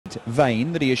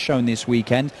vein that he has shown this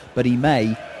weekend, but he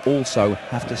may also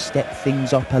have to step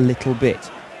things up a little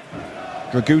bit.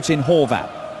 Dragutin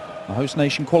Horvat, the host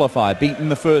nation qualifier, beaten in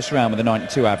the first round with a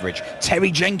 92 average.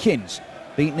 Terry Jenkins,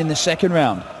 beaten in the second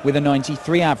round with a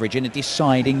 93 average in a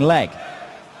deciding leg.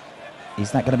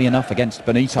 Is that going to be enough against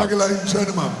Benito? Okay, ladies and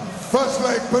gentlemen, first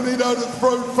leg, Benito to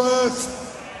throw first.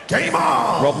 Game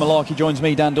on! Rob Malarkey joins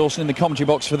me, Dan Dawson, in the commentary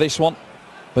box for this one.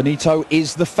 Benito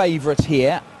is the favourite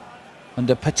here and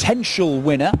a potential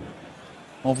winner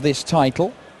of this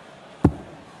title.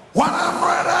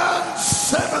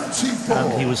 174.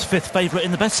 And he was fifth favourite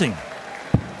in the betting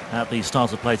at the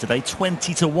start of play today.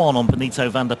 20-1 on Benito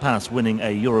van der Pas winning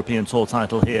a European Tour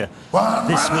title here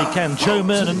this weekend. Joe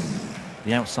Murnan,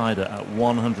 the outsider, at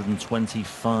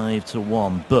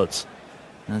 125-1. But,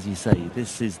 as you say,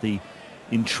 this is the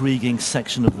intriguing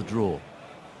section of the draw.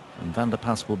 And Van der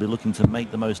Pas will be looking to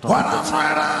make the most of it.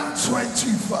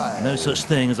 125. No such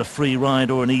thing as a free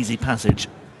ride or an easy passage.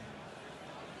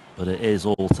 But it is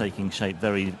all taking shape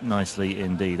very nicely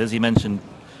indeed. As you mentioned,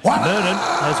 Murnan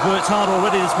has worked hard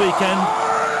already this weekend.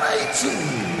 180.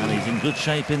 And he's in good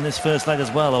shape in this first leg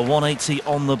as well. A 180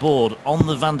 on the board, on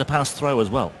the Van der Pas throw as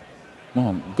well.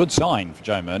 Well, good sign for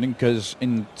Joe Murnan, because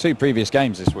in two previous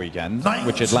games this weekend,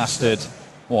 which had lasted,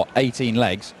 what, 18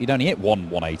 legs, he'd only hit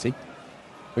 180. So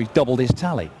he's doubled his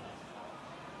tally.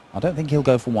 I don't think he'll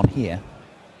go for one here.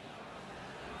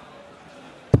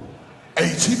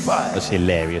 85. That's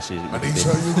hilarious.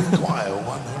 Benito, you require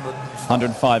 105.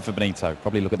 105 for Benito.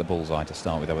 Probably look at the bullseye to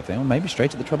start with, I would think. Or maybe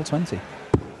straight at the treble 20.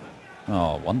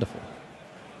 Oh, wonderful.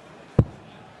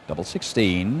 Double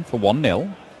 16 for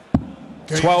 1-0.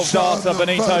 12 darter,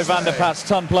 Benito van der Pas,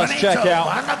 ton plus checkout.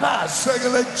 Van der Pas,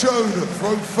 second leg Joe to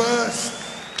throw first.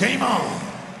 Game on.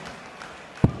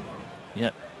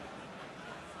 Yep.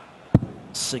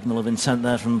 Signal of intent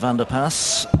there from Van der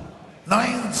Pas.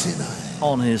 99.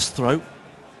 On his throat.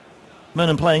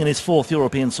 Murnan playing in his fourth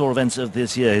European Tour event of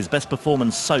this year. His best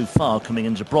performance so far coming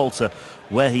in Gibraltar,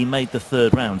 where he made the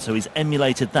third round. So he's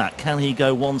emulated that. Can he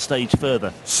go one stage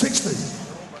further? 60.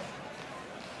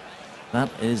 That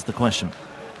is the question.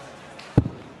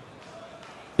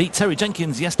 Beat Terry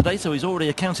Jenkins yesterday, so he's already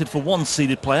accounted for one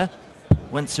seeded player.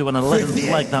 Went to an 11th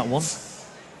leg, that one.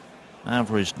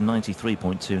 Averaged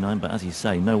 93.29, but as you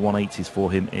say, no 180s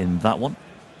for him in that one.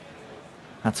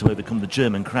 Had to overcome the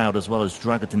German crowd as well as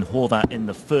Dragutin Horvat in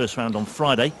the first round on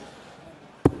Friday.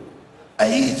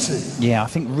 80. Yeah, I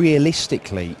think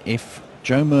realistically, if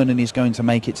Joe Murnan is going to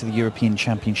make it to the European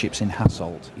Championships in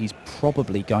Hasselt, he's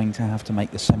probably going to have to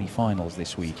make the semi-finals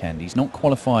this weekend. He's not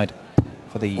qualified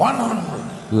for the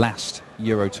 100. last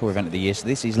Euro Tour event of the year, so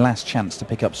this is his last chance to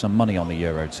pick up some money on the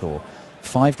Euro Tour.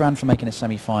 £5 for making a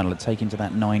semi-final and taking to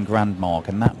that £9 mark,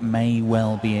 and that may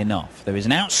well be enough. There is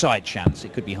an outside chance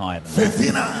it could be higher than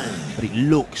 59. that, but it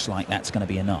looks like that's going to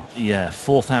be enough. Yeah,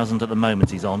 4,000 at the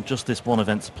moment he's on. Just this one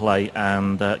event to play,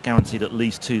 and guaranteed at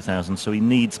least 2,000, so he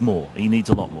needs more. He needs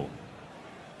a lot more.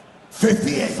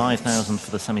 58. 5,000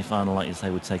 for the semi-final, like you say,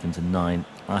 would take him to 9.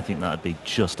 I think that would be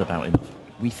just about enough.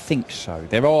 We think so.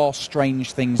 There are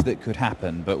strange things that could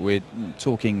happen, but we're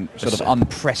talking sort of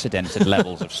unprecedented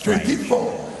levels of strange.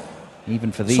 54.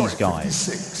 Even for these guys.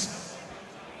 56.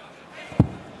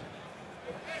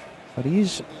 But he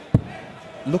is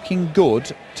looking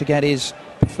good to get his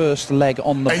first leg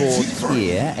on the board 83.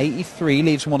 here. 83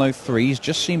 leaves 103. He's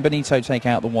just seen Benito take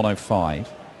out the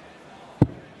 105. Oh,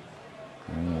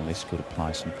 this could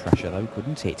apply some pressure though,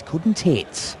 couldn't it? Couldn't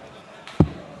it?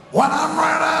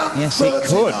 139. Yes, it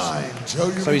could. Joe,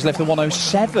 So he's left the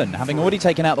 107, having already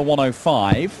taken out the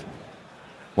 105.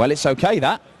 Well, it's okay,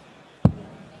 that.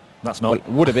 That's Well, not.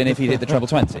 it would have been if he did the treble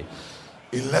 20.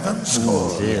 11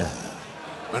 score. Dear.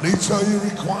 Benito, you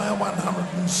require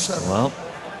 107. Well,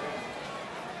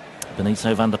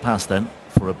 Benito van der Pas then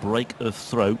for a break of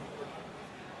throw.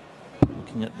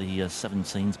 Looking at the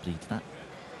 17s, but he did that.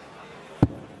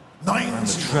 90. And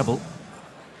the treble.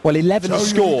 Well, 11 Joe, you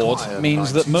scored require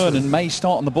means that 92. Murnan may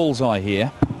start on the bullseye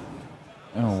here.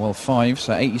 Oh, well, 5,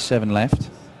 so 87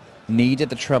 left. Needed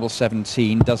the treble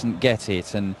 17, doesn't get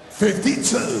it. And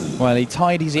 52. well, he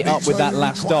tidies it up with that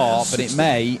last dart, but it 60.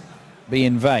 may be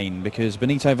in vain because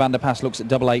Benito van der Pas looks at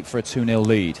double 8 for a 2-0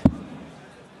 lead.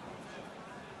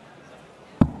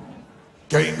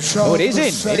 Game show. Oh, it is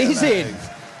in. It is in.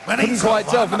 Couldn't quite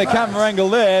tell from the camera angle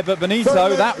there, but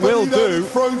Benito, that will do.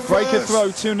 Break a throw,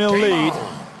 2-0 lead.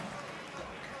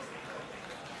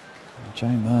 Joe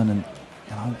Murnan,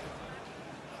 you know,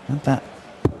 had that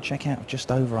checkout of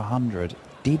just over 100.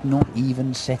 Did not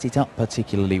even set it up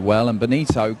particularly well, and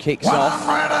Benito kicks off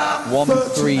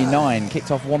 139.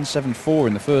 Kicked off 174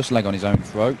 in the first leg on his own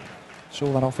throw.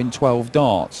 Saw that off in 12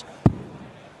 darts.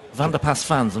 Van der Pas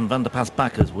fans and Van der Pas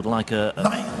backers would like,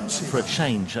 for a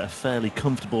change, a fairly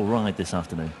comfortable ride this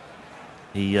afternoon.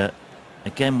 He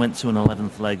again went to an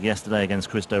 11th leg yesterday against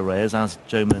Cristo Reyes, as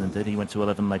Joe Murnan did. He went to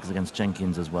 11 legs against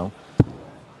Jenkins as well.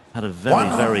 Had a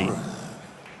very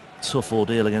tough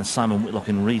ordeal against Simon Whitlock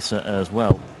in Risa as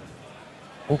well.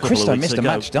 Well, Cristo missed a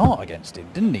match dart against him,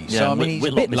 didn't he? Yeah, so, I mean, he's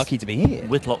Whitlock a bit lucky to be here.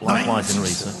 Whitlock likewise in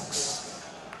Risa.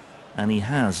 And he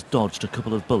has dodged a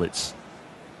couple of bullets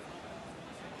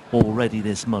already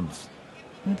this month.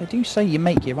 Well, they do say you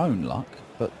make your own luck,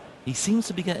 but he seems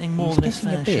to be getting more than his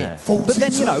fair share. But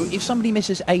then, you know, if somebody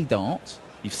misses a dart,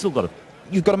 you've still got to...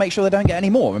 You've got to make sure they don't get any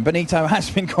more, and Benito has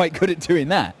been quite good at doing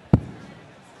that.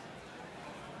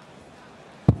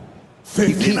 If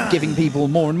you keep giving people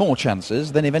more and more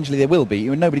chances, then eventually they will beat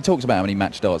you, and nobody talks about how many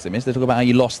match darts they missed. They talk about how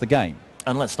you lost the game.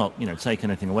 And let's not, you know, take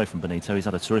anything away from Benito. He's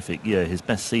had a terrific year, his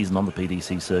best season on the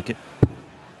PDC circuit.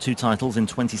 2 titles in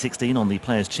 2016 on the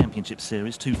Players' Championship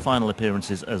Series, 2 final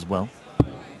appearances as well.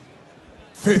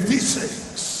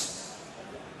 56.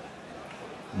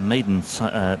 Maiden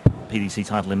PDC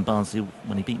title in Barnsley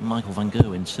when he beat Michael van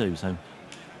Gerwen in 2, so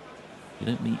you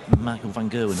don't meet Michael van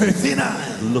Gerwen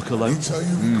 59. Look alone.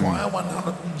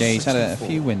 Yeah, he's had a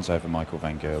few wins over Michael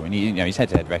van Gerwen. You know, his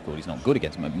head-to-head record, he's not good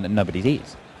against him, nobody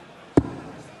is.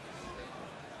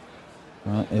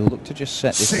 Right, he'll look to just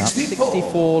set this 64. up.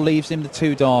 64 leaves him the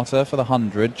 2-darter for the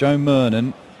 100. Joe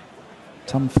Murnan,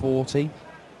 ton 40,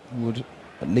 would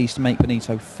at least make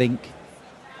Benito think.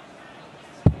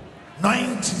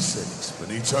 96.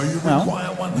 Benito, you require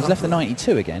 100. He's left the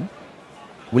 92 again.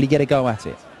 Will he get a go at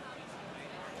it?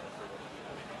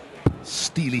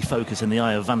 Steely focus in the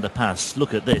eye of Van der Pas.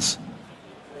 Look at this.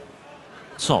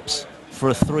 Tops for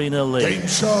a 3-0 lead. Game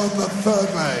show the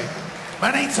 3rd leg.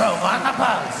 Benito, Van der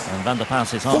Pas. And Van der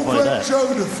Pas is halfway there.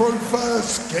 Joe to throw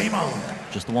first. Game on.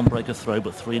 Just the one breaker throw,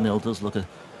 but 3-0 does look a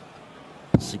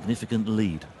significant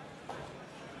lead.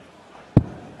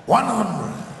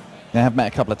 100. They have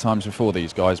met a couple of times before,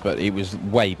 these guys, but it was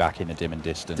way back in the dim and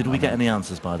distant. Did we get any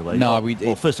answers, by the way? No,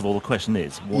 Well, first of all, the question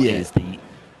is, what is the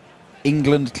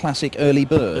England Classic Early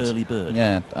Bird? Early Bird.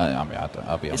 Yeah, I mean,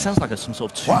 I'll be honest. It sounds like some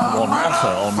sort of 2-1 offer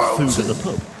on food at the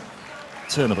pub.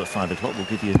 Turn up at 5 o'clock, we'll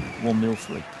give you 1 meal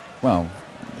free. Well,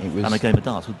 it was... And a game of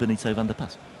darts with Benito Van der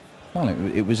Pas. Well,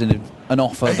 it was an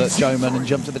offer that Joe Murnan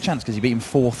jumped at the chance because he beat him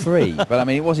 4-3. But, I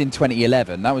mean, it was in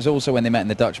 2011. That was also when they met in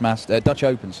the Dutch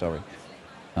Open, sorry.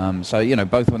 So, you know,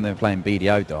 both when they were playing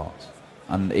BDO darts.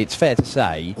 And it's fair to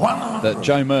say that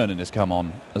Joe Murnan has come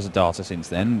on as a darter since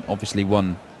then. Obviously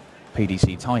won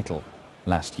PDC title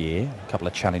last year. A couple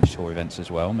of Challenge Tour events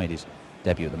as well. Made his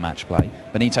debut at the match play.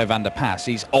 Benito Van der Pas,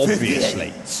 he's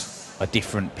obviously a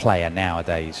different player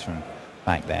nowadays from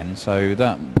back then. So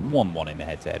that 1-1 in the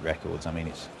head-to-head records, I mean,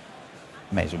 it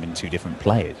may as well have been 2 different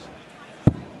players.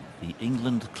 The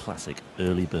England Classic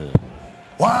Early Bird.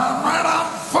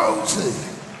 140.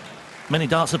 Many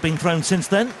darts have been thrown since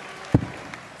then.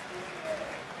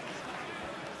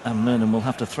 And Murnan will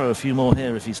have to throw a few more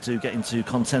here if he's to get into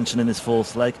contention in his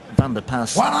 4th leg. Van der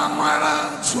Pas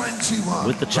 121.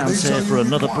 with the chance here for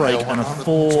another break and a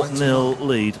 4-0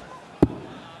 lead.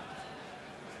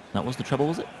 That was the treble,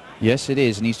 was it? Yes, it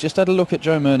is. And he's just had a look at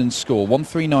Joe Murnan's score.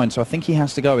 139, so I think he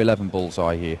has to go 11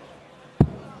 bullseye here.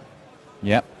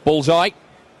 Yep, bullseye.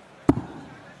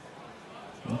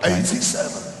 Okay.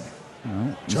 87.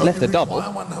 Right. He's left a double.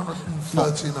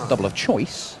 Not double of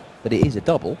choice, but it is a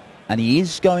double. And he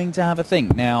is going to have a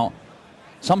think. Now,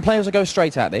 some players will go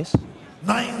straight at this.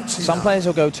 99. Some players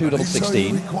will go 2 double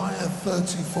 16.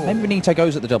 $34. Maybe Benito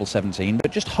goes at the double 17,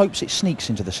 but just hopes it sneaks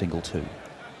into the single 2.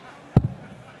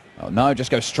 Oh, no,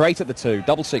 just go straight at the 2.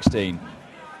 Double 16.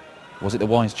 Was it the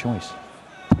wise choice?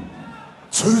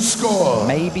 2 score.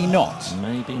 Maybe not.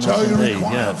 Maybe not indeed,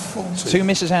 yeah. 2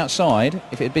 misses outside.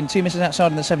 If it had been 2 misses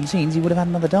outside in the 17s, he would have had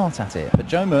another dart at it. But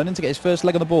Joe Murnan to get his first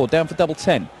leg on the board, down for double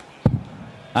 10.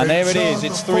 And there it is,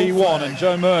 it's 3-1, and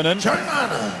Joe Murnan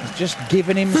has just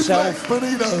given himself a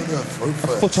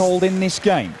foothold in this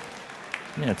game.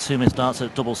 Yeah, 2 missed darts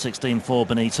at double 16 for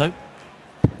Benito.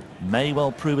 May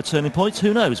well prove a turning point,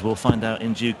 who knows? We'll find out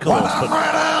in due course.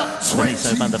 But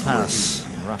Benito Van der Pas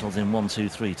rattles in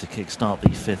 1-2-3 to kickstart the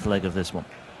 5th leg of this one.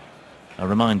 A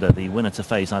reminder, the winner to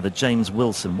face either James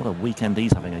Wilson, what a weekend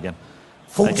he's having again,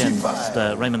 against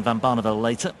Raymond van Barneveld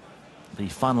later. The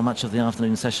final match of the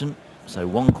afternoon session. So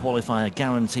 1 qualifier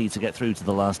guaranteed to get through to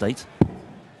the last 8.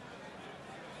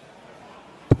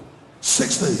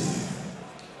 60.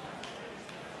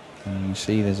 And you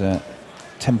see there's a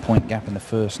 10-point gap in the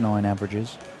first 9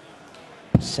 averages.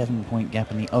 7-point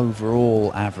gap in the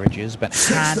overall averages, but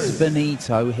had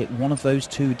Benito hit one of those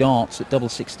two darts at double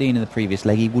 16 in the previous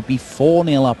leg, he would be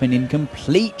 4-0 up and in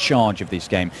complete charge of this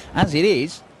game. As it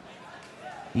is,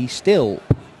 he's still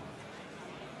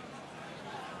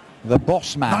the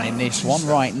boss man in this one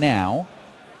right now.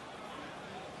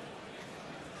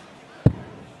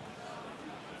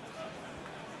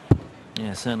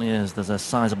 Yeah, certainly is. There's a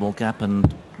sizable gap,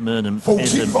 and Murnan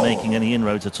isn't making any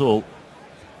inroads at all.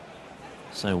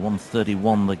 So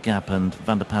 131 the gap, and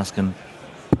Van der Pas can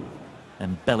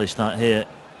embellish that here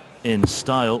in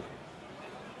style.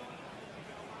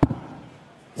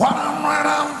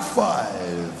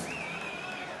 105.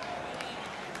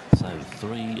 So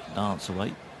 3 darts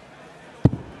away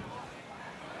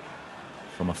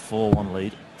from a 4-1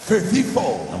 lead.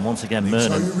 54. And once again, So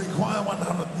Murnan you require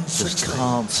 160. just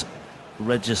can't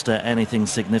register anything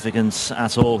significant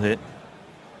at all here.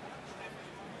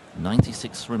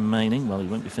 96 remaining. Well, he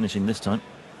won't be finishing this time.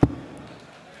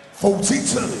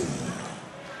 42.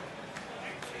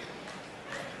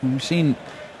 We've seen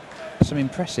some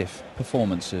impressive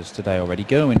performances today already.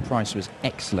 Gerwin Price was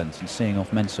excellent in seeing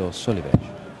off Mensur Suljovic.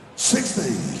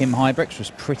 60. Kim Huybrechts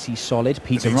was pretty solid.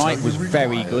 Peter Wright was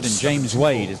very good, and James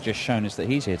Wade has just shown us that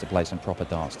he's here to play some proper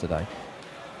darts today.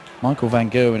 Michael van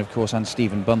Gerwen, of course, and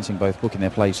Stephen Bunting both booking their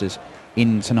places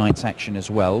in tonight's action as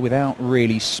well, without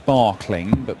really sparkling.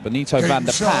 But Benito van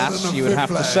der Pas, you would have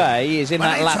to say, is in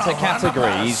that latter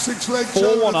category. He's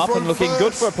 4-1 up and looking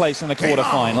good for a place in the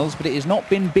quarterfinals, but it has not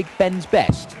been Big Ben's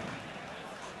best.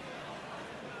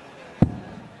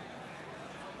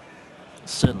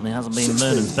 Certainly hasn't been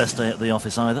Murnan's best day at the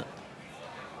office either.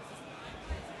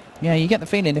 Yeah, you get the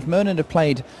feeling if Murnan had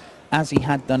played as he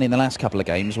had done in the last couple of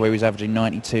games, where he was averaging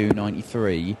 92,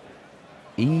 93,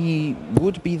 he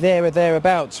would be there or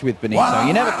thereabouts with Benito.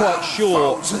 You're never quite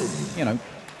sure, you know,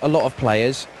 a lot of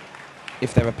players,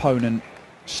 if their opponent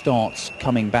starts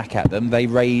coming back at them, they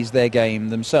raise their game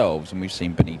themselves, and we've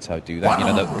seen Benito do that. You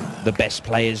know, the best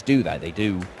players do that. They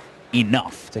do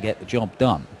enough to get the job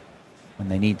done. When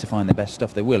they need to find their best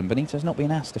stuff, they will. And Benito's not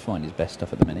being asked to find his best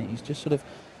stuff at the minute. He's just sort of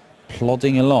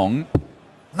plodding along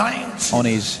on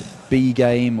his B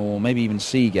game, or maybe even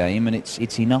C game, and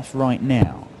it's enough right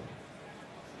now.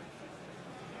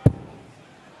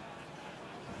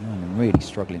 I'm really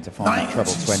struggling to find that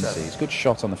treble 20. It's a good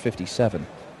shot on the 57.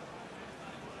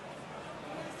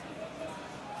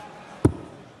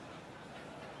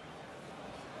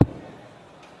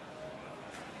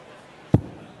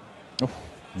 Oh,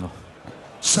 no.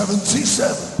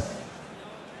 77.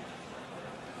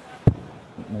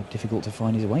 More difficult to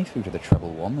find his way through to the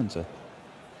treble 1 than to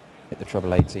hit the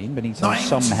treble 18. Benito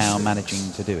somehow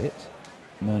managing to do it.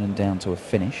 Murnan down to a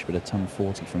finish, but a ton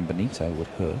 40 from Benito would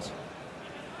hurt.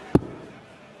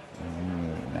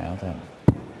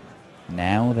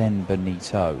 Now then,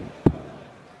 Benito.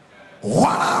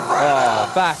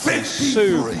 Oh, that is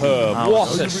superb.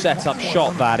 What a set-up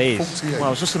shot that is. Well, I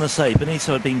was just going to say,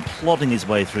 Benito had been plodding his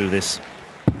way through this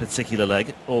particular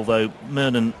leg, although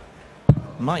Murnan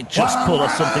might just pull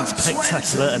off something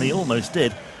spectacular, and he almost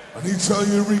did. Benito,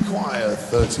 you require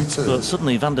 32. But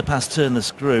suddenly Van der Pas turned the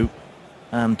screw,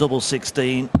 and double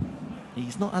 16.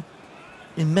 He's not had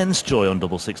immense joy on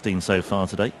double 16 so far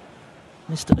today.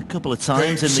 Missed it a couple of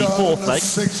times in the 4th leg,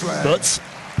 but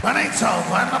Benito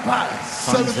Van der Pas.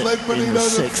 finds it in the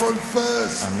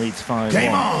 6th and leads 5-1.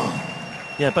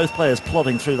 Yeah, both players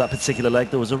plodding through that particular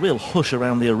leg. There was a real hush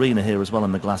around the arena here as well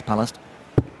in the Glass Palace.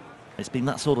 It's been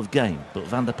that sort of game, but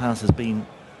Van der Pas has been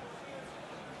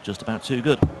just about too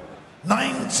good.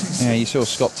 96. Yeah, you saw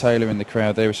Scott Taylor in the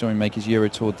crowd there. We saw him make his Euro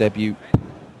Tour debut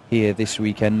here this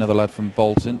weekend. Another lad from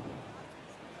Bolton.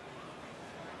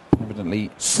 Evidently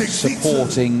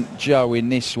supporting Joe in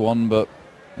this one, but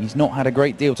he's not had a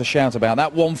great deal to shout about.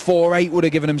 That 148 would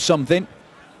have given him something.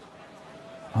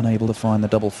 Unable to find the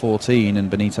double 14, and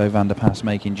Benito van der Pas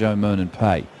making Joe Murnan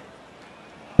pay.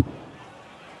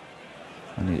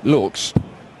 And it looks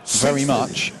very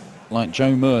much like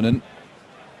Joe Murnan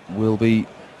will be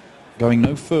going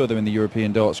no further in the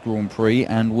European Darts Grand Prix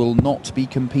and will not be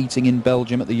competing in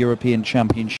Belgium at the European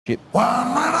Championship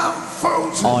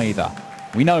either.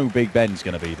 We know Big Ben's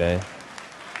going to be there.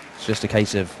 It's just a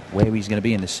case of where he's going to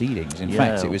be in the seedings. In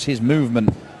fact, it was his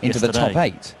movement into the top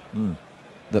 8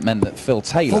 that meant that Phil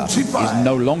Taylor is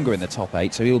no longer in the top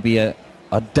 8, so he'll be a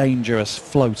dangerous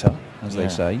floater, as they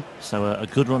say. So a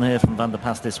good run here from Van der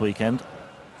Pas this weekend.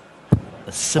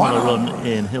 A similar run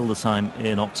in Hildesheim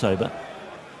in October.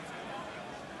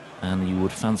 And you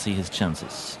would fancy his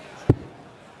chances.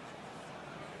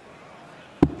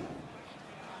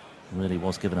 Really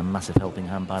was given a massive helping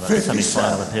hand by that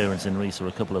semi-final appearance in Riesa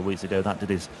a couple of weeks ago. That did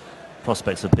his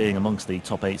prospects of being amongst the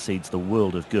top 8 seeds the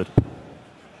world of good.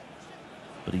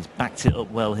 But he's backed it up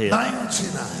well here.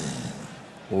 99.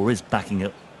 Or is backing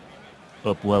it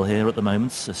up well here at the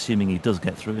moment, assuming he does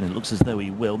get through, and it looks as though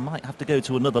he will. Might have to go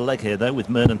to another leg here, though, with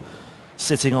Murnan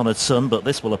sitting on a ton, but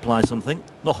this will apply something.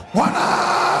 Oh.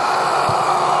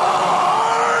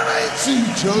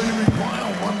 180, Joe, you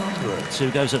require 100. 2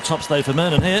 goes at tops, though, for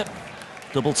Murnan here.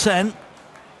 Double 10.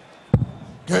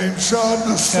 Game shot,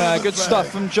 the Good stuff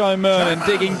from Joe Murnan,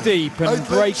 digging deep and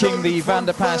breaking the Van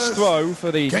der Pas throw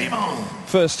for the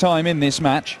first time in this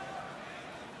match.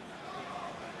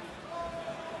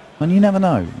 And you never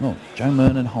know. Look, Joe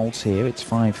Murnan holds here. It's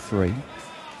 5-3.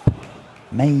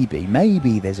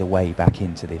 Maybe there's a way back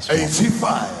into this one.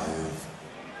 85.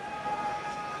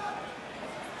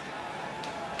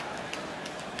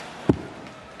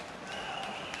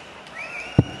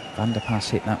 Van der Pas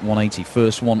hit that 180,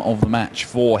 first one of the match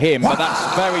for him, but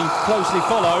that's very closely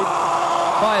followed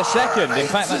by a second. In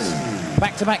fact, that's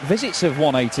back-to-back visits of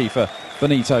 180 for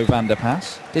Benito van der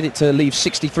Pas. Did it to leave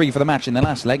 63 for the match in the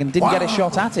last leg and didn't get a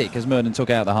shot at it because Murnan took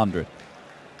out the 100.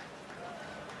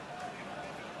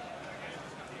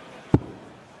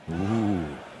 Ooh.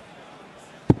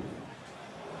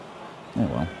 Oh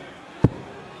well.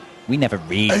 We never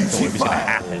really thought it was going to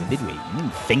happen, did we? We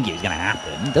didn't think it was going to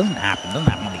happen. It doesn't happen. It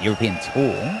doesn't happen on the European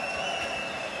tour.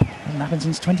 It hasn't happened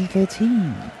since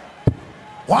 2013.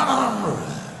 100.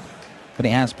 But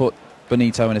it has put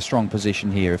Benito in a strong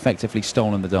position here, effectively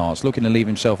stolen the darts, looking to leave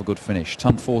himself a good finish.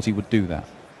 Ton 40 would do that.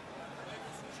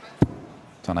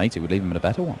 Ton 80 would leave him in a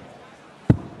better one.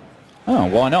 Oh,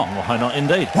 why not? Why not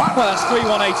indeed? Well, that's 3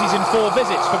 180s in 4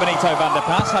 visits for Benito van der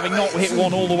Pas, having not hit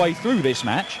one all the way through this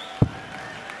match.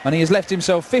 And he has left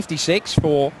himself 56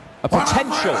 for a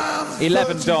potential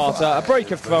 11-darter, a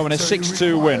break of throw and a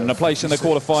 6-2 win, and a place in the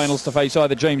quarterfinals to face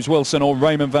either James Wilson or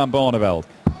Raymond van Barneveld.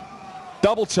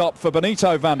 Double top for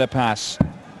Benito van der Pas.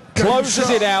 Closes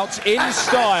it out in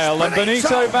style, and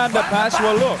Benito van der Pas,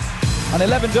 well look, an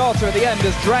 11-darter at the end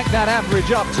has dragged that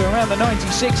average up to around the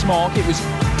 96 mark. It was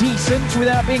decent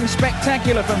without being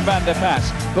spectacular from Van der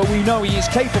Pas, but we know he is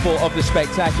capable of the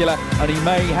spectacular, and he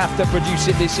may have to produce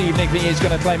it this evening if he is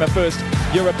going to claim a first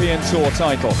European Tour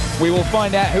title. We will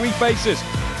find out who he faces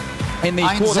in the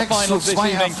quarterfinals this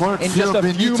evening in just a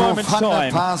few moments'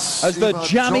 time, as the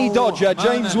jammy dodger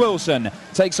James Wilson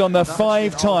takes on the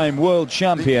 5-time world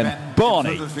champion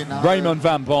Barney Raymond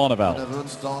van Barneveld.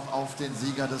 Wird dort auf den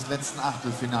Sieger des letzten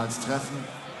Achtelfinals treffen,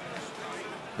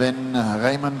 wenn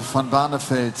Raymond van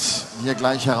Barneveld hier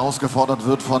gleich herausgefordert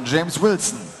wird von James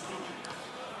Wilson.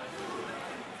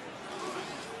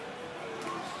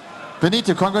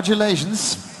 Benito,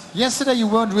 congratulations. Yesterday you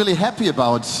weren't really happy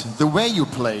about the way you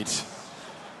played.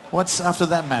 What's after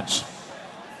that match?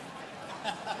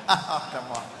 Oh,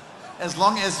 come on. As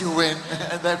long as you win,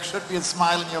 there should be a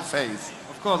smile in your face.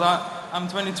 Of course, I'm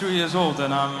 22 years old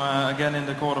and I'm again in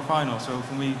the quarterfinals. So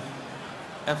for me,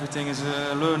 everything is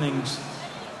a learning.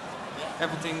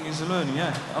 Everything is a learning,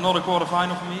 yeah. Another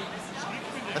quarterfinal for me.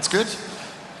 That's good.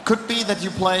 Could be that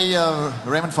you play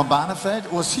Raymond van Barneveld.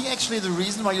 Was he actually the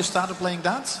reason why you started playing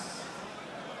darts?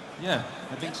 Yeah,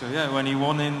 I think so, yeah. When he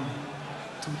won in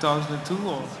 2002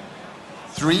 or...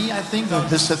 3, I think.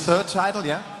 This is the 3rd title,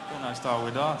 yeah? Then I started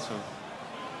with darts, so...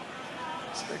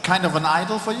 Kind of an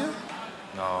idol for you?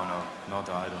 No, not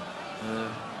an idol.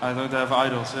 I don't have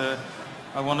idols.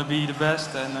 I want to be the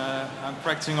best and I'm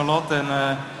practicing a lot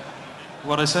and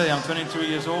what I say, I'm 22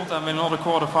 years old, I'm in another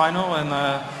quarterfinal and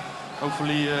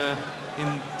hopefully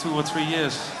in 2 or 3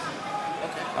 years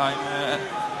I'm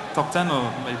top 10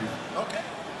 or maybe. Okay.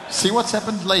 See what's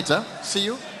happened later. See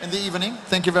you in the evening.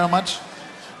 Thank you very much.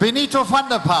 Benito van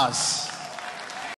der Pas.